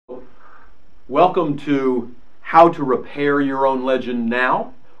Welcome to How to Repair Your Own Legend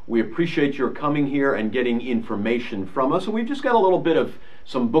Now. We appreciate your coming here and getting information from us. And we've just got a little bit of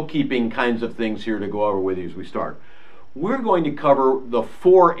some bookkeeping kinds of things here to go over with you as we start. We're going to cover the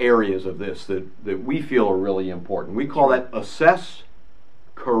 4 areas of this that we feel are really important. We call that assess,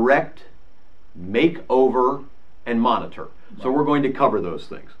 correct, make over, and monitor. So we're going to cover those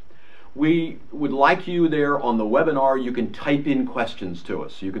things. We would like you there on the webinar, you can type in questions to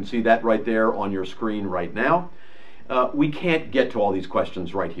us. You can see that right there on your screen right now. We can't get to all these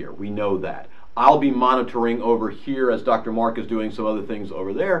questions right here. We know that. I'll be monitoring over here as Dr. Marc is doing some other things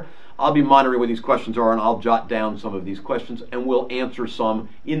over there. I'll be monitoring what these questions are, and I'll jot down some of these questions, and we'll answer some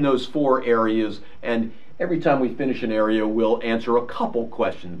in those 4 areas. And every time we finish an area, we'll answer a couple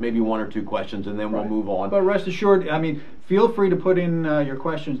questions, maybe 1 or 2 questions, and then we'll move on. But rest assured, I mean, feel free to put in your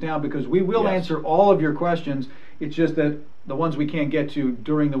questions now, because we will answer all of your questions. It's just that the ones we can't get to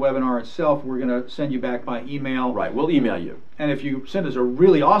during the webinar itself, we're going to send you back by email. Right, we'll email you. And if you send us a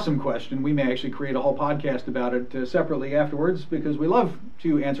really awesome question, we may actually create a whole podcast about it separately afterwards, because we love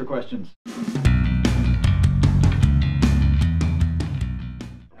to answer questions.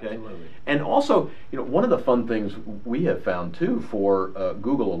 Okay. And also, you know, one of the fun things we have found too for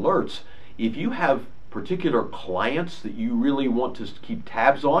Google Alerts, if you have particular clients that you really want to keep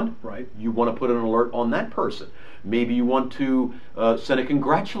tabs on, right, you want to put an alert on that person. Maybe you want to send a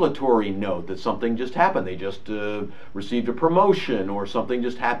congratulatory note that something just happened. They just received a promotion, or something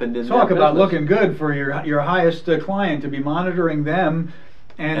just happened in Talk their about business. looking good for your highest client, to be monitoring them,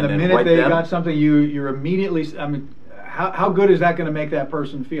 and the minute they got something, you're immediately, I mean, how good is that going to make that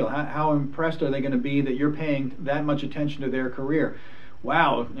person feel? How impressed are they going to be that you're paying that much attention to their career?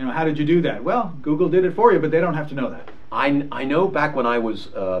 Wow, you know, how did you do that? Well, Google did it for you, but they don't have to know that. I know back when I was,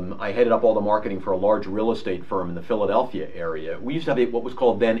 I headed up all the marketing for a large real estate firm in the Philadelphia area. We used to have what was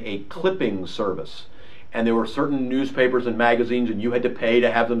called then a clipping service. And there were certain newspapers and magazines, and you had to pay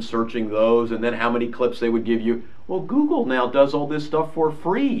to have them searching those, and then how many clips they would give you. Well, Google now does all this stuff for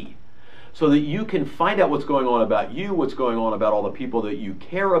free, so that you can find out what's going on about you, what's going on about all the people that you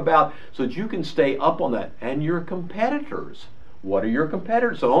care about, so that you can stay up on that. And your competitors. What are your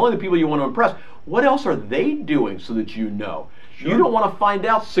competitors? So only the people you want to impress. What else are they doing so that you know? Sure. You don't want to find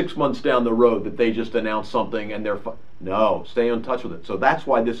out 6 months down the road that they just announced something and they're no, stay in touch with it. So that's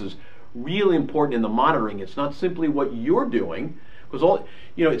why this is really important in the monitoring. It's not simply what you're doing, because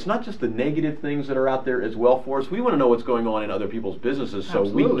it's not just the negative things that are out there as well for us. We want to know what's going on in other people's businesses, so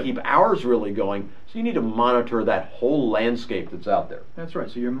we can keep ours really going. So you need to monitor that whole landscape that's out there. That's right.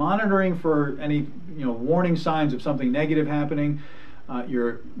 So you're monitoring for any warning signs of something negative happening.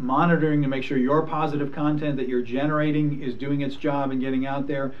 You're monitoring to make sure your positive content that you're generating is doing its job and getting out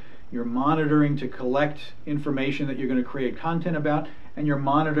there. You're monitoring to collect information that you're going to create content about, and you're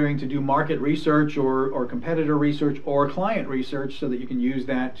monitoring to do market research or competitor research or client research, so that you can use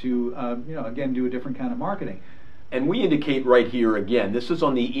that to again, do a different kind of marketing. And we indicate right here again, this is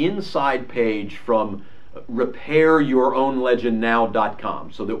on the inside page from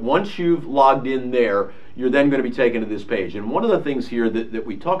repairyourownlegendnow.com, so that once you've logged in there, you're then going to be taken to this page. And one of the things here that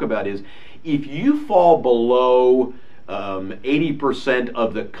we talk about is, if you fall below 80%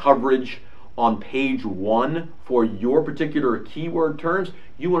 of the coverage on page 1 for your particular keyword terms,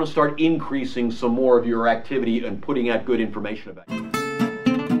 you want to start increasing some more of your activity and putting out good information about it.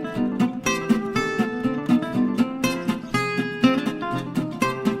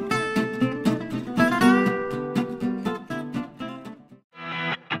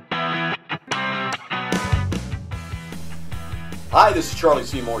 Hi, this is Charlie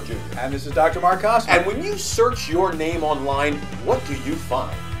Seymour Jr. And this is Dr. Marc Kossmann. And when you search your name online, what do you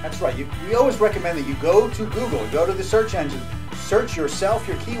find? That's right. We always recommend that you go to Google, go to the search engine, search yourself,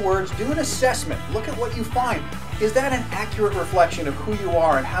 your keywords, do an assessment. Look at what you find. Is that an accurate reflection of who you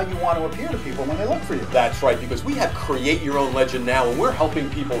are and how you want to appear to people when they look for you? That's right, because we have Create Your Own Legend Now, and we're helping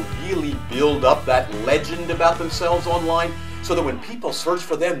people really build up that legend about themselves online, so that when people search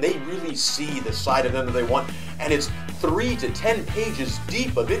for them, they really see the side of them that they want. And it's 3 to 10 pages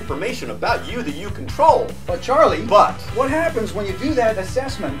deep of information about you that you control. But Charlie, what happens when you do that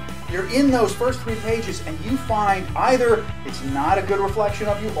assessment? You're in those first 3 pages and you find either it's not a good reflection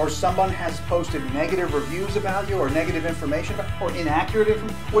of you, or someone has posted negative reviews about you, or negative information, or inaccurate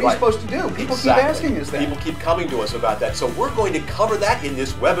information. What are you supposed to do? People keep asking us that. People keep coming to us about that. So we're going to cover that in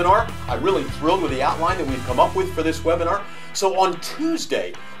this webinar. I'm really thrilled with the outline that we've come up with for this webinar. So on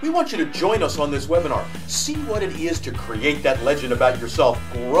Tuesday, we want you to join us on this webinar. See what it is to create that legend about yourself.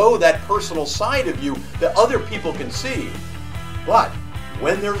 Grow that personal side of you that other people can see. But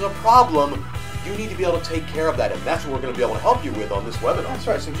when there's a problem, you need to be able to take care of that, and that's what we're going to be able to help you with on this webinar. That's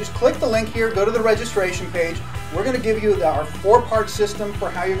right. So just click the link here, go to the registration page. We're going to give you our 4-part system for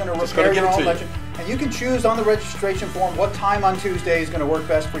how you're going to repair your own legend. And you can choose on the registration form what time on Tuesday is going to work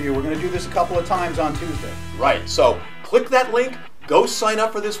best for you. We're going to do this a couple of times on Tuesday. Right. So click that link, go sign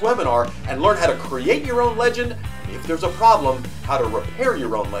up for this webinar, and learn how to create your own legend. If there's a problem, how to repair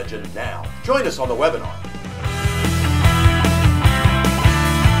your own legend now. Join us on the webinar.